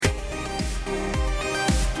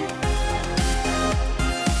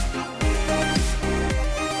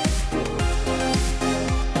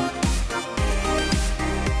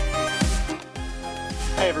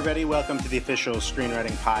everybody. Welcome to the official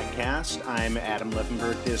Screenwriting Podcast. I'm Adam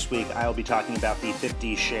Liffenberg. This week I'll be talking about the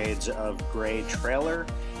 50 Shades of Grey trailer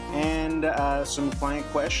and some client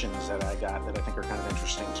questions that I got that I think are kind of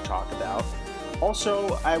interesting to talk about.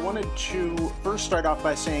 Also, I wanted to first start off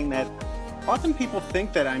by saying that often people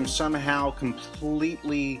think that I'm somehow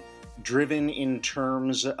completely driven in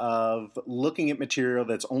terms of looking at material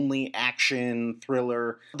that's only action,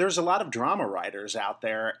 thriller. There's a lot of drama writers out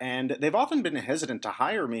there, and they've often been hesitant to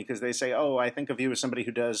hire me because they say, oh, I think of you as somebody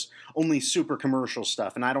who does only super commercial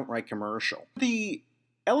stuff, and I don't write commercial. The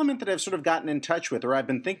element that I've sort of gotten in touch with, or I've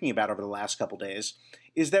been thinking about over the last couple days,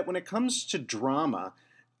 is that when it comes to drama,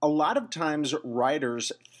 a lot of times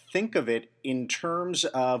writers think of it in terms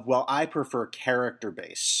of, well, I prefer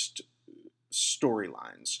character-based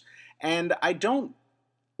storylines. And I don't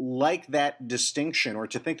like that distinction, or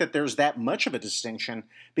to think that there's that much of a distinction,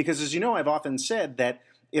 because as you know, I've often said that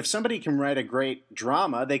if somebody can write a great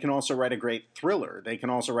drama, they can also write a great thriller. They can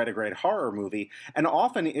also write a great horror movie. And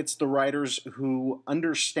often it's the writers who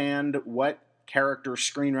understand what character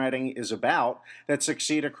screenwriting is about that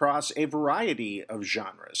succeed across a variety of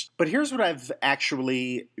genres. But here's what I've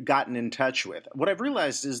actually gotten in touch with. What I've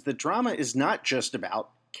realized is that drama is not just about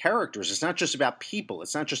characters. It's not just about people.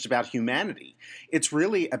 It's not just about humanity. It's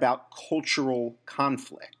really about cultural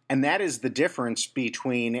conflict. And that is the difference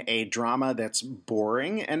between a drama that's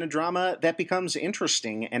boring and a drama that becomes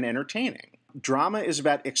interesting and entertaining. Drama is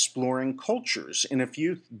about exploring cultures in a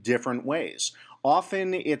few different ways.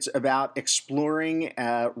 Often it's about exploring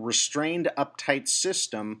a restrained, uptight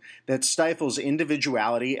system that stifles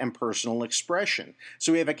individuality and personal expression.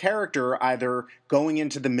 So we have a character either going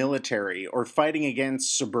into the military or fighting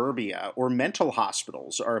against suburbia, or mental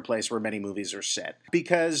hospitals are a place where many movies are set,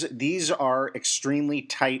 because these are extremely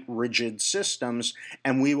tight, rigid systems,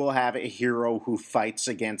 and we will have a hero who fights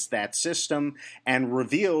against that system and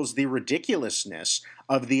reveals the ridiculousness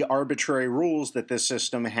of the arbitrary rules that this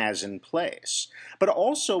system has in place. But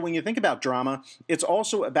also, when you think about drama, it's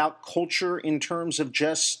also about culture in terms of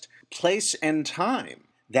just place and time.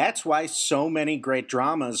 That's why so many great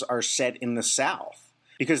dramas are set in the South,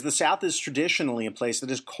 because the South is traditionally a place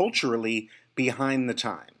that is culturally behind the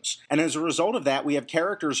times. And as a result of that, we have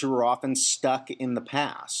characters who are often stuck in the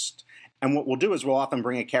past. And what we'll do is we'll often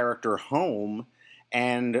bring a character home,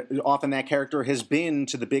 and often that character has been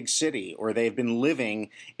to the big city, or they've been living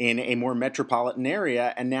in a more metropolitan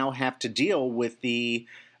area and now have to deal with the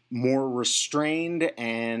more restrained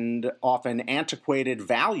and often antiquated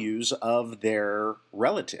values of their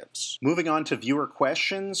relatives. Moving on to viewer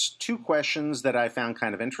questions, two questions that I found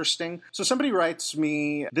kind of interesting. So somebody writes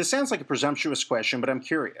me, this sounds like a presumptuous question, but I'm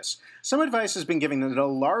curious. Some advice has been given that a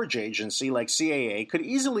large agency like CAA could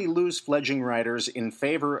easily lose fledgling writers in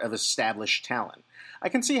favor of established talent. I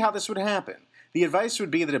can see how this would happen. The advice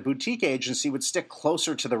would be that a boutique agency would stick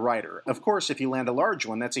closer to the writer. Of course, if you land a large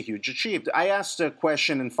one, that's a huge achievement. I asked a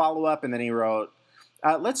question and follow-up, and then he wrote,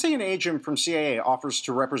 let's say an agent from CAA offers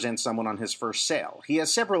to represent someone on his first sale. He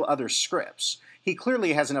has several other scripts. He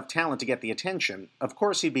clearly has enough talent to get the attention. Of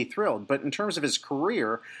course, he'd be thrilled, but in terms of his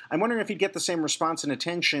career, I'm wondering if he'd get the same response and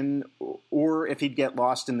attention, or if he'd get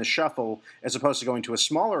lost in the shuffle, as opposed to going to a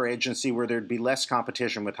smaller agency where there'd be less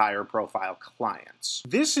competition with higher-profile clients.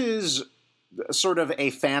 This is sort of a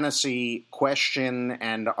fantasy question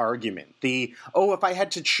and argument. If I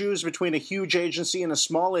had to choose between a huge agency and a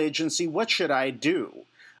small agency, what should I do?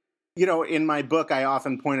 You know, in my book, I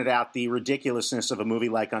often pointed out the ridiculousness of a movie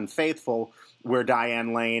like Unfaithful, where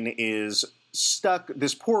Diane Lane is stuck,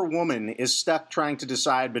 this poor woman is stuck trying to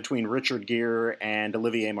decide between Richard Gere and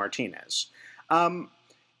Olivier Martinez.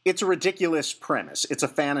 It's a ridiculous premise. It's a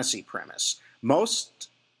fantasy premise. Most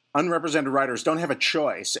unrepresented writers don't have a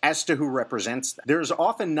choice as to who represents them. There's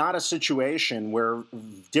often not a situation where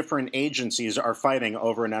different agencies are fighting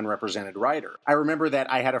over an unrepresented writer. I remember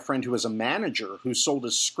that I had a friend who was a manager who sold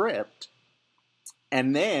a script,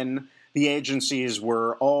 and then the agencies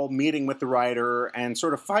were all meeting with the writer and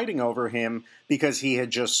sort of fighting over him because he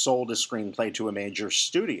had just sold a screenplay to a major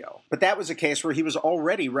studio. But that was a case where he was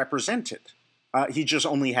already represented. He just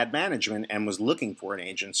only had management and was looking for an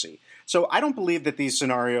agency. So I don't believe that these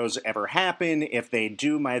scenarios ever happen. If they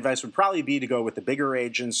do, my advice would probably be to go with the bigger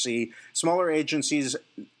agency. Smaller agencies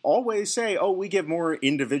always say, oh, we give more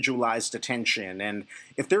individualized attention. And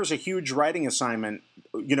if there's a huge writing assignment,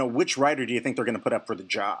 you know, which writer do you think they're going to put up for the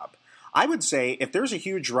job? I would say if there's a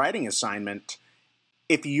huge writing assignment,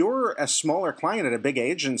 if you're a smaller client at a big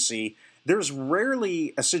agency, there's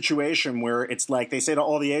rarely a situation where it's like they say to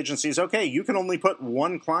all the agencies, okay, you can only put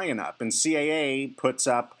one client up, and CAA puts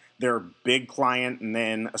up their big client, and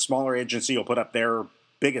then a smaller agency will put up their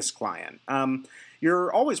biggest client.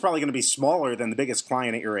 you're always probably going to be smaller than the biggest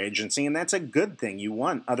client at your agency, and that's a good thing. You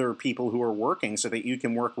want other people who are working so that you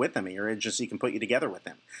can work with them, and your agency can put you together with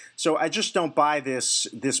them. So I just don't buy this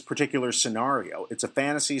particular scenario. It's a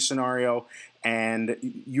fantasy scenario, and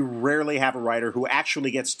you rarely have a writer who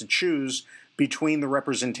actually gets to choose between the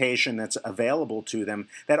representation that's available to them.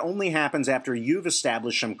 That only happens after you've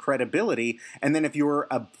established some credibility. And then if you're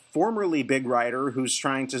a formerly big writer who's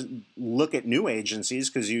trying to look at new agencies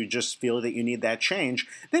because you just feel that you need that change,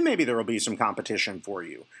 then maybe there will be some competition for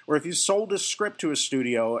you. Or if you sold a script to a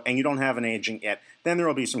studio and you don't have an agent yet, then there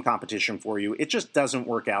will be some competition for you. It just doesn't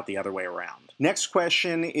work out the other way around. Next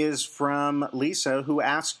question is from Lisa, who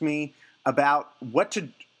asked me about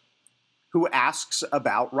who asks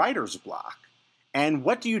about writer's block. And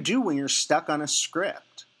what do you do when you're stuck on a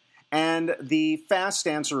script? And the fast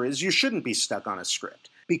answer is you shouldn't be stuck on a script.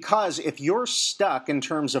 Because if you're stuck in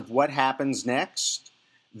terms of what happens next,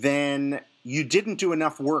 then you didn't do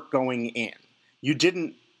enough work going in. You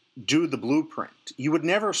didn't do the blueprint. You would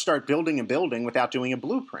never start building a building without doing a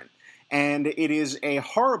blueprint. And it is a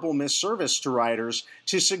horrible misservice to writers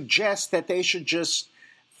to suggest that they should just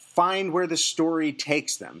find where the story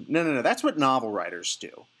takes them. No. That's what novel writers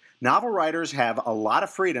do. Novel writers have a lot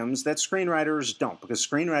of freedoms that screenwriters don't, because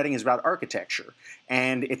screenwriting is about architecture.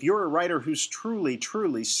 And if you're a writer who's truly,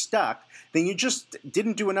 truly stuck, then you just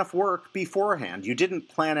didn't do enough work beforehand. You didn't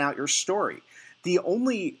plan out your story. The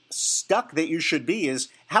only stuck that you should be is,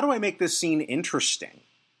 how do I make this scene interesting?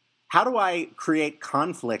 How do I create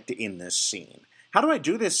conflict in this scene? How do I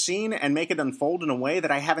do this scene and make it unfold in a way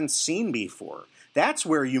that I haven't seen before? That's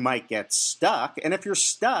where you might get stuck. And if you're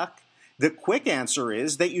stuck, the quick answer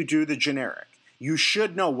is that you do the generic. You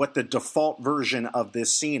should know what the default version of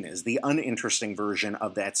this scene is, the uninteresting version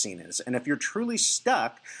of that scene is. And if you're truly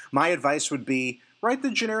stuck, my advice would be write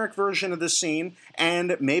the generic version of the scene,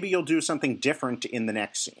 and maybe you'll do something different in the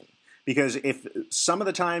next scene. Because if some of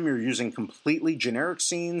the time you're using completely generic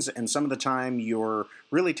scenes and some of the time you're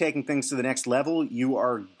really taking things to the next level, you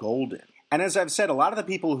are golden. And as I've said, a lot of the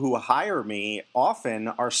people who hire me often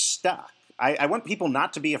are stuck. I want people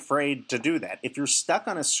not to be afraid to do that. If you're stuck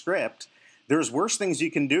on a script, there's worse things you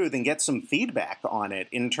can do than get some feedback on it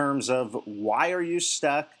in terms of why are you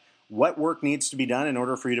stuck, what work needs to be done in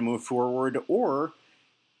order for you to move forward, or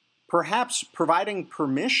perhaps providing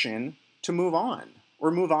permission to move on or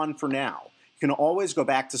move on for now. You can always go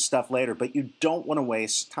back to stuff later, but you don't want to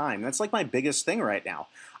waste time. That's like my biggest thing right now.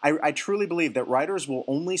 I truly believe that writers will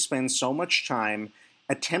only spend so much time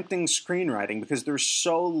attempting screenwriting because there's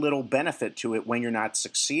so little benefit to it when you're not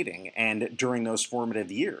succeeding and during those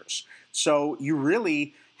formative years. So you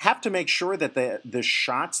really have to make sure that the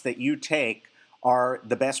shots that you take are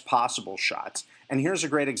the best possible shots. And here's a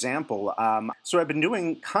great example. So I've been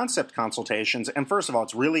doing concept consultations, and first of all,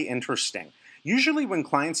 it's really interesting. Usually when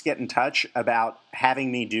clients get in touch about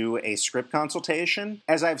having me do a script consultation,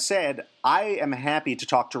 as I've said, I am happy to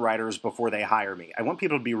talk to writers before they hire me. I want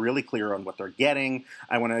people to be really clear on what they're getting.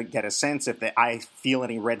 I want to get a sense if I feel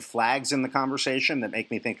any red flags in the conversation that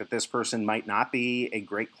make me think that this person might not be a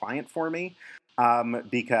great client for me.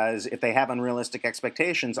 Because if they have unrealistic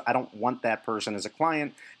expectations, I don't want that person as a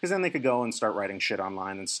client, because then they could go and start writing shit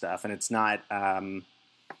online and stuff, and it's not...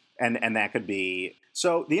 And that could be...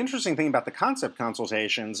 So the interesting thing about the concept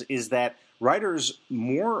consultations is that writers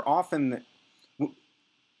more often,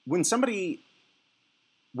 when somebody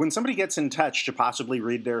gets in touch to possibly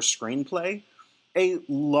read their screenplay, a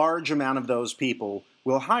large amount of those people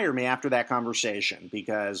will hire me after that conversation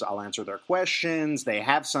because I'll answer their questions, they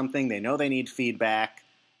have something, they know they need feedback,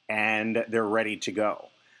 and they're ready to go.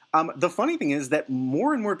 The funny thing is that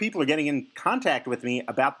more and more people are getting in contact with me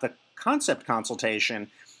about the concept consultation.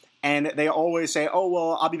 And they always say, oh,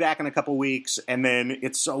 well, I'll be back in a couple weeks. And then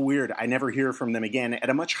it's so weird. I never hear from them again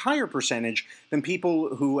at a much higher percentage than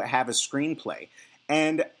people who have a screenplay.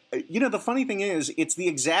 And, the funny thing is, it's the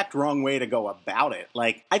exact wrong way to go about it.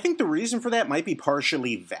 Like, I think the reason for that might be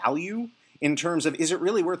partially value in terms of, is it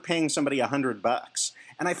really worth paying somebody $100?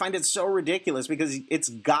 And I find it so ridiculous because it's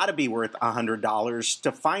got to be worth $100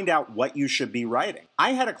 to find out what you should be writing.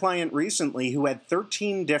 I had a client recently who had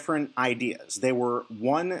 13 different ideas. They were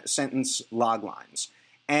one-sentence log lines.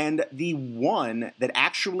 And the one that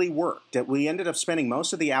actually worked, that we ended up spending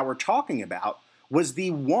most of the hour talking about, was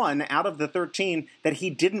the one out of the 13 that he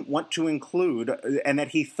didn't want to include and that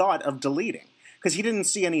he thought of deleting because he didn't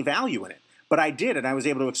see any value in it. But I did, and I was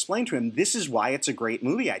able to explain to him, this is why it's a great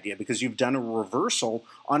movie idea, because you've done a reversal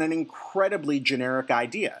on an incredibly generic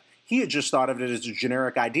idea. He had just thought of it as a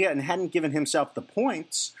generic idea and hadn't given himself the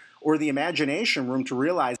points or the imagination room to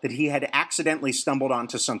realize that he had accidentally stumbled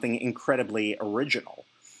onto something incredibly original.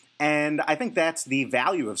 And I think that's the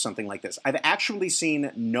value of something like this. I've actually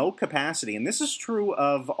seen no capacity, and this is true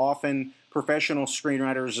of often professional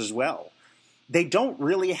screenwriters as well. They don't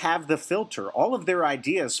really have the filter. All of their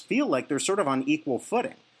ideas feel like they're sort of on equal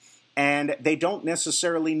footing, and they don't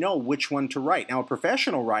necessarily know which one to write. Now, a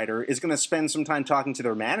professional writer is going to spend some time talking to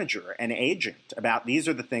their manager and agent about these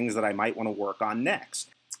are the things that I might want to work on next.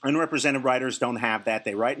 Unrepresented writers don't have that.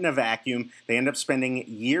 They write in a vacuum. They end up spending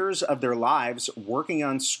years of their lives working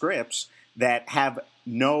on scripts that have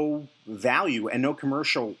no value and no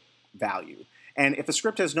commercial value. And if a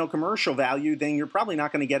script has no commercial value, then you're probably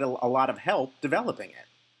not going to get a lot of help developing it.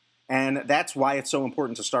 And that's why it's so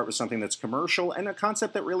important to start with something that's commercial and a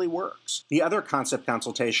concept that really works. The other concept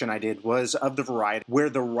consultation I did was of the Variety, where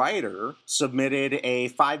the writer submitted a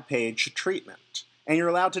 5-page treatment. And you're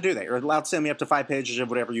allowed to do that. You're allowed to send me up to 5 pages of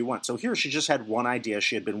whatever you want. So here she just had one idea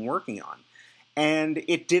she had been working on. And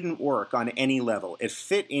it didn't work on any level. It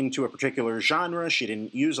fit into a particular genre. She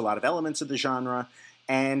didn't use a lot of elements of the genre.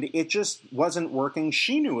 And it just wasn't working.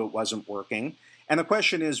 She knew it wasn't working. And the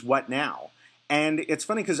question is, what now? And it's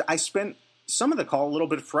funny because I spent some of the call a little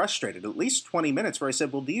bit frustrated, at least 20 minutes, where I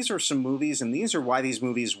said, well, these are some movies, and these are why these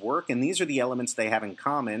movies work, and these are the elements they have in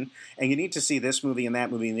common. And you need to see this movie and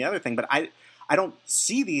that movie and the other thing. But I don't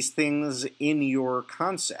see these things in your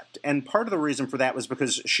concept. And part of the reason for that was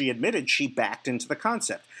because she admitted she backed into the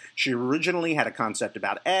concept. She originally had a concept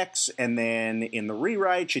about X, and then in the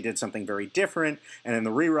rewrite, she did something very different. And in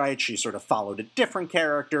the rewrite, she sort of followed a different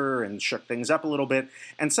character and shook things up a little bit.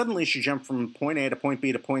 And suddenly she jumped from point A to point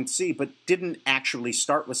B to point C, but didn't actually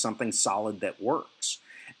start with something solid that works.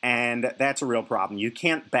 And that's a real problem. You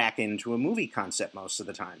can't back into a movie concept most of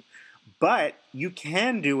the time. But you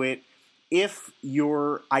can do it if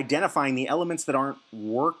you're identifying the elements that aren't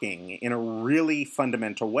working in a really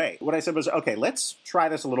fundamental way. What I said was, okay, let's try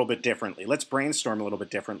this a little bit differently. Let's brainstorm a little bit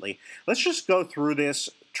differently. Let's just go through this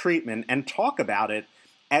treatment and talk about it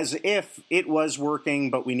as if it was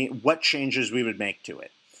working, but we need what changes we would make to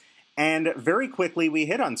it. And very quickly we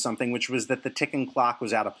hit on something, which was that the ticking clock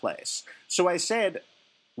was out of place. So I said,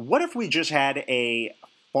 what if we just had a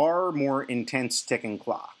far more intense ticking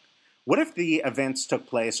clock? What if the events took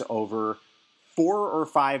place over 4 or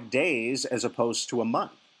 5 days as opposed to a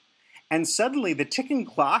month? And suddenly the ticking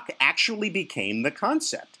clock actually became the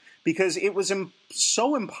concept, because it was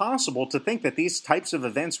so impossible to think that these types of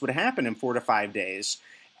events would happen in 4 to 5 days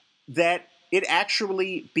that it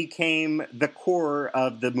actually became the core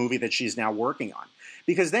of the movie that she's now working on.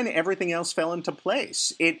 Because then everything else fell into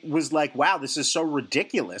place. It was like, wow, this is so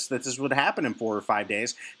ridiculous that this would happen in 4 or 5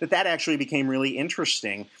 days, that actually became really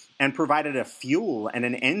interesting and provided a fuel and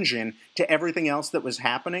an engine to everything else that was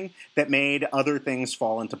happening that made other things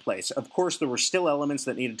fall into place. Of course, there were still elements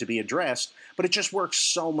that needed to be addressed, but it just worked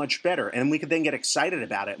so much better. And we could then get excited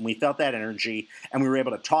about it, and we felt that energy, and we were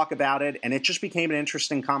able to talk about it, and it just became an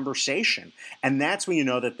interesting conversation. And that's when you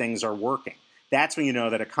know that things are working. That's when you know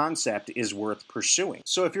that a concept is worth pursuing.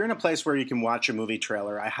 So if you're in a place where you can watch a movie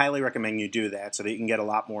trailer, I highly recommend you do that so that you can get a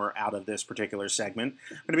lot more out of this particular segment.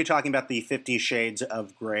 I'm going to be talking about the 50 Shades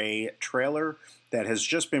of Grey trailer that has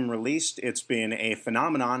just been released. It's been a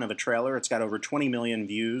phenomenon of a trailer. It's got over 20 million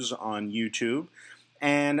views on YouTube.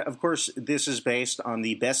 And of course, this is based on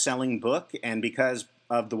the best-selling book, and because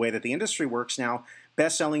of the way that the industry works now,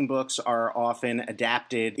 best-selling books are often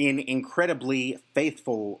adapted in incredibly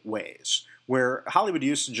faithful ways, where Hollywood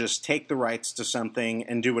used to just take the rights to something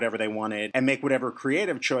and do whatever they wanted and make whatever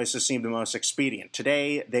creative choices seemed the most expedient.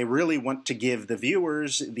 Today, they really want to give the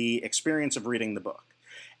viewers the experience of reading the book.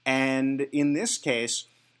 And in this case,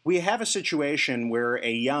 we have a situation where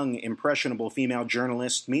a young, impressionable female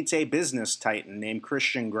journalist meets a business titan named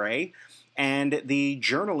Christian Grey, and the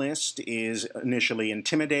journalist is initially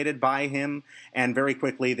intimidated by him, and very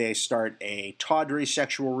quickly they start a tawdry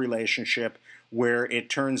sexual relationship where it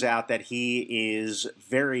turns out that he is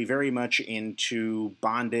very, very much into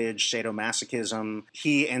bondage, sadomasochism.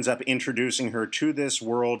 He ends up introducing her to this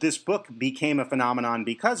world. This book became a phenomenon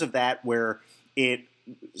because of that, where it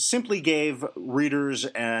simply gave readers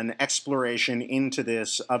an exploration into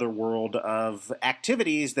this other world of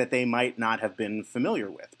activities that they might not have been familiar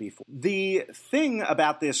with before. The thing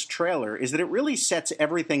about this trailer is that it really sets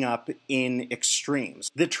everything up in extremes.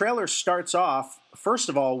 The trailer starts off, first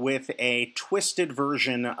of all, with a twisted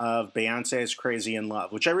version of Beyoncé's Crazy in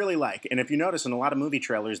Love, which I really like. And if you notice, in a lot of movie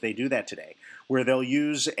trailers, they do that today, where they'll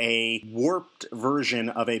use a warped version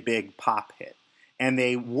of a big pop hit. And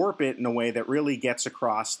they warp it in a way that really gets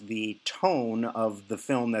across the tone of the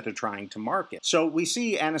film that they're trying to market. So we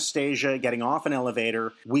see Anastasia getting off an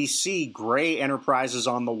elevator. We see Grey Enterprises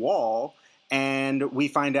on the wall. and we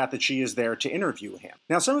find out that she is there to interview him.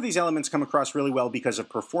 Now, some of these elements come across really well because of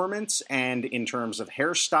performance and in terms of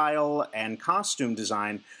hairstyle and costume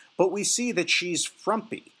design, but we see that she's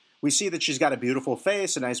frumpy. We see that she's got a beautiful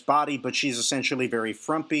face, a nice body, but she's essentially very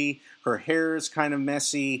frumpy. Her hair is kind of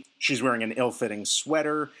messy. She's wearing an ill-fitting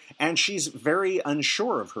sweater, and she's very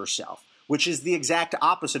unsure of herself, which is the exact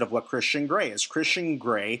opposite of what Christian Grey is. Christian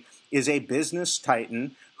Grey is a business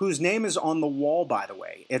titan whose name is on the wall, by the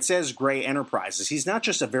way. It says Grey Enterprises. He's not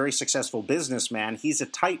just a very successful businessman, he's a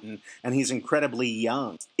titan, and he's incredibly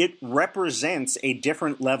young. It represents a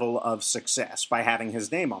different level of success by having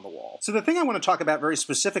his name on the wall. So the thing I want to talk about very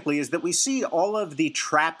specifically is that we see all of the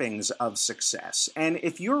trappings of success. And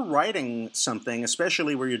if you're writing something,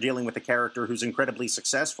 especially where you're dealing with a character who's incredibly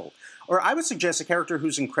successful, or I would suggest a character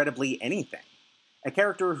who's incredibly anything, a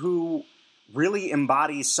character who really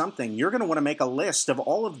embodies something, you're going to want to make a list of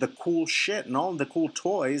all of the cool shit and all of the cool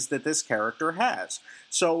toys that this character has.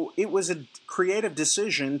 So it was a creative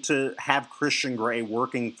decision to have Christian Grey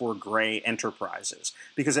working for Grey Enterprises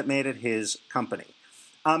because it made it his company.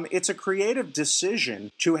 It's a creative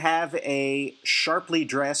decision to have a sharply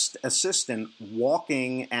dressed assistant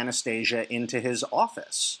walking Anastasia into his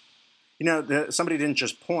office. You know, somebody didn't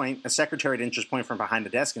just point, a secretary didn't just point from behind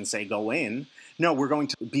the desk and say, go in. No, we're going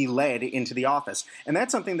to be led into the office. And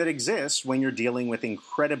that's something that exists when you're dealing with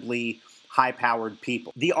incredibly high-powered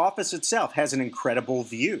people. The office itself has an incredible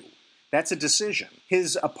view. That's a decision.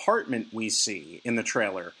 His apartment, we see in the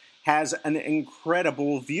trailer, has an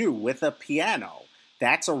incredible view with a piano.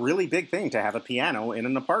 That's a really big thing to have a piano in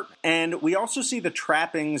an apartment. And we also see the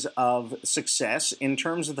trappings of success in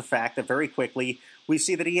terms of the fact that very quickly we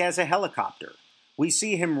see that he has a helicopter. We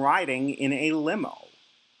see him riding in a limo.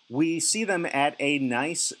 We see them at a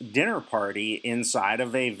nice dinner party inside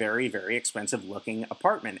of a very, very expensive-looking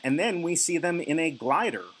apartment. And then we see them in a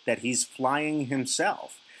glider that he's flying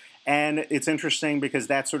himself. And it's interesting because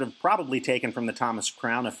that's sort of probably taken from the Thomas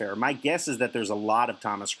Crown Affair. My guess is that there's a lot of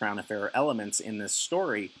Thomas Crown Affair elements in this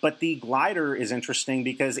story. But the glider is interesting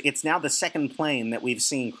because it's now the second plane that we've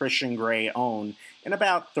seen Christian Grey own in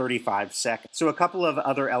about 35 seconds. So a couple of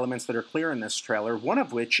other elements that are clear in this trailer, one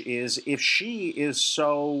of which is if she is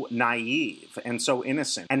so naive and so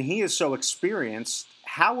innocent, and he is so experienced,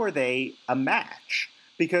 how are they a match?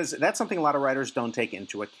 Because that's something a lot of writers don't take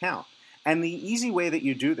into account. And the easy way that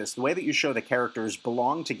you do this, the way that you show the characters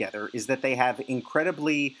belong together, is that they have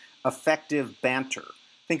incredibly effective banter.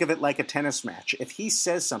 Think of it like a tennis match. If he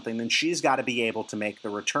says something, then she's got to be able to make the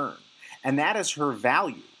return. And that is her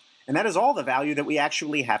value. And that is all the value that we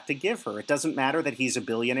actually have to give her. It doesn't matter that he's a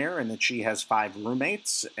billionaire and that she has 5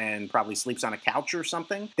 roommates and probably sleeps on a couch or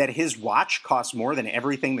something, that his watch costs more than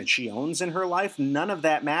everything that she owns in her life. None of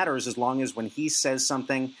that matters as long as when he says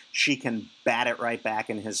something, she can bat it right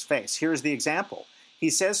back in his face. Here's the example.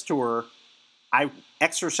 He says to her, I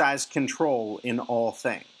exercise control in all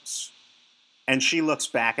things. And she looks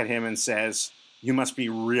back at him and says, you must be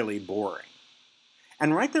really boring.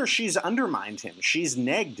 And right there, she's undermined him. She's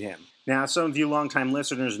negged him. Now, some of you longtime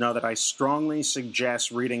listeners know that I strongly suggest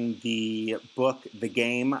reading the book The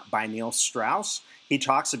Game by Neil Strauss. He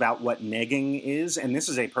talks about what negging is, and this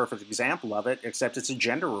is a perfect example of it, except it's a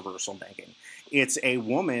gender reversal negging. It's a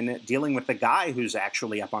woman dealing with the guy who's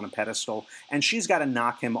actually up on a pedestal, and she's got to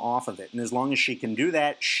knock him off of it. And as long as she can do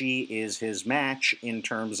that, she is his match in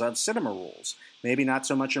terms of cinema rules. Maybe not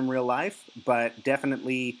so much in real life, but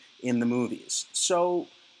definitely in the movies. So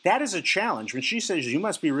that is a challenge. When she says, you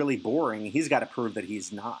must be really boring, he's got to prove that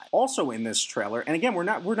he's not. Also in this trailer, and again, we're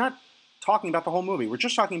not talking about the whole movie. We're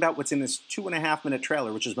just talking about what's in this 2.5-minute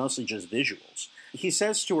trailer, which is mostly just visuals. He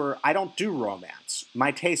says to her, I don't do romance.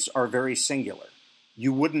 My tastes are very singular.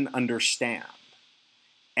 You wouldn't understand.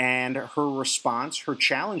 And her response, her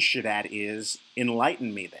challenge to that is,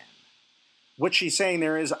 enlighten me then. What she's saying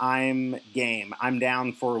there is, I'm game. I'm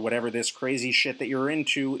down for whatever this crazy shit that you're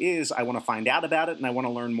into is. I want to find out about it, and I want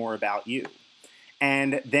to learn more about you.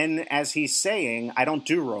 And then as he's saying, I don't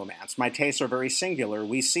do romance. My tastes are very singular.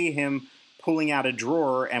 We see him pulling out a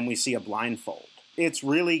drawer, and we see a blindfold. It's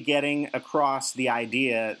really getting across the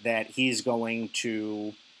idea that he's going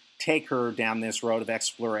to take her down this road of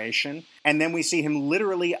exploration. And then we see him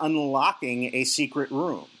literally unlocking a secret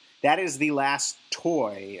room. That is the last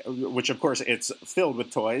toy, which of course it's filled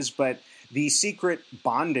with toys, but the secret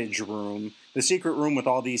bondage room, the secret room with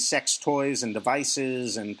all these sex toys and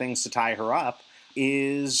devices and things to tie her up,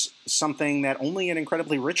 is something that only an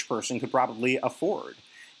incredibly rich person could probably afford.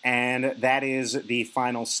 And that is the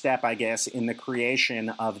final step, I guess, in the creation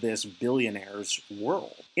of this billionaire's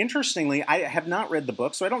world. Interestingly, I have not read the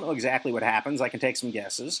book, so I don't know exactly what happens. I can take some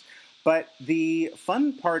guesses. But the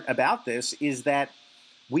fun part about this is that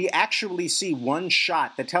we actually see one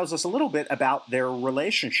shot that tells us a little bit about their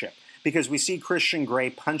relationship, because we see Christian Grey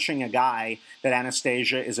punching a guy that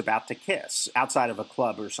Anastasia is about to kiss outside of a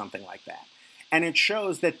club or something like that. And it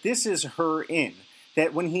shows that this is her in.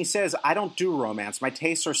 That when he says, I don't do romance, my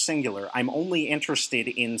tastes are singular, I'm only interested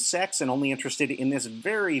in sex and only interested in this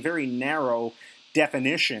very, very narrow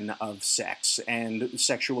definition of sex and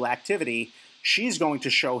sexual activity, she's going to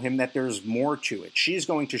show him that there's more to it. She's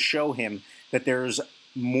going to show him that there's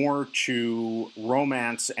more to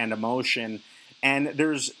romance and emotion, and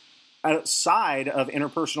there's a side of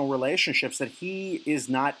interpersonal relationships that he is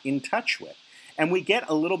not in touch with. And we get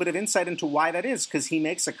a little bit of insight into why that is, because he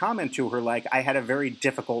makes a comment to her like, I had a very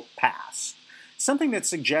difficult past. Something that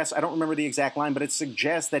suggests, I don't remember the exact line, but it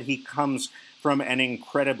suggests that he comes from an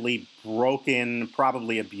incredibly broken,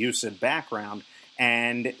 probably abusive background,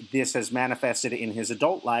 and this has manifested in his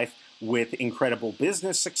adult life with incredible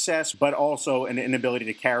business success, but also an inability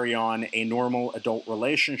to carry on a normal adult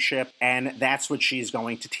relationship. And that's what she's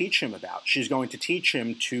going to teach him about. She's going to teach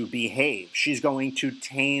him to behave. She's going to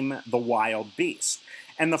tame the wild beast.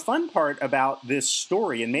 And the fun part about this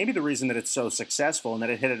story, and maybe the reason that it's so successful and that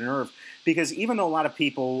it hit a nerve, because even though a lot of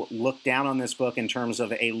people look down on this book in terms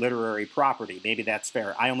of a literary property, maybe that's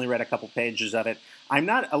fair. I only read a couple pages of it. I'm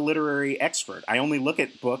not a literary expert. I only look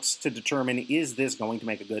at books to determine, is this going to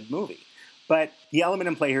make a good movie? But the element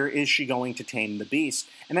in play here, is she going to tame the beast?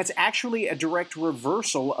 And that's actually a direct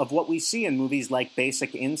reversal of what we see in movies like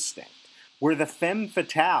Basic Instinct, where the femme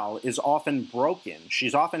fatale is often broken.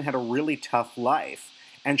 She's often had a really tough life,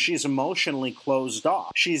 and she's emotionally closed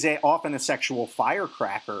off. She's often a sexual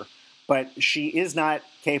firecracker, but she is not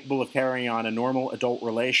capable of carrying on a normal adult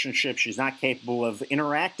relationship. She's not capable of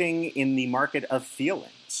interacting in the market of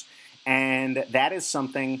feelings. And that is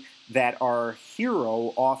something that our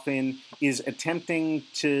hero often is attempting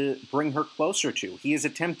to bring her closer to. He is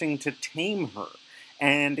attempting to tame her.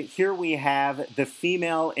 And here we have the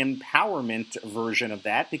female empowerment version of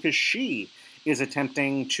that, because she is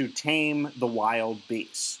attempting to tame the wild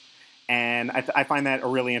beast. And I find that a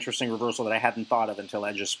really interesting reversal that I hadn't thought of until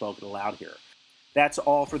I just spoke it aloud here. That's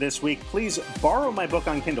all for this week. Please borrow my book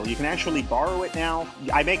on Kindle. You can actually borrow it now.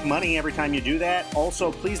 I make money every time you do that.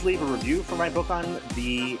 Also, please leave a review for my book on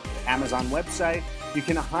the Amazon website. You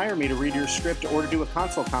can hire me to read your script or to do a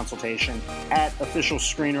consultation at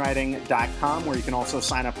officialscreenwriting.com, where you can also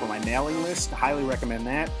sign up for my mailing list. Highly recommend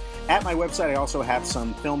that. At my website, I also have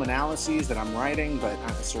some film analyses that I'm writing, but not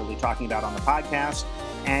necessarily talking about on the podcast.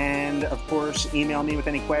 And, of course, email me with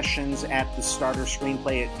any questions at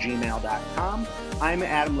thestarterscreenplay@gmail.com. I'm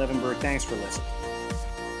Adam Levenberg. Thanks for listening.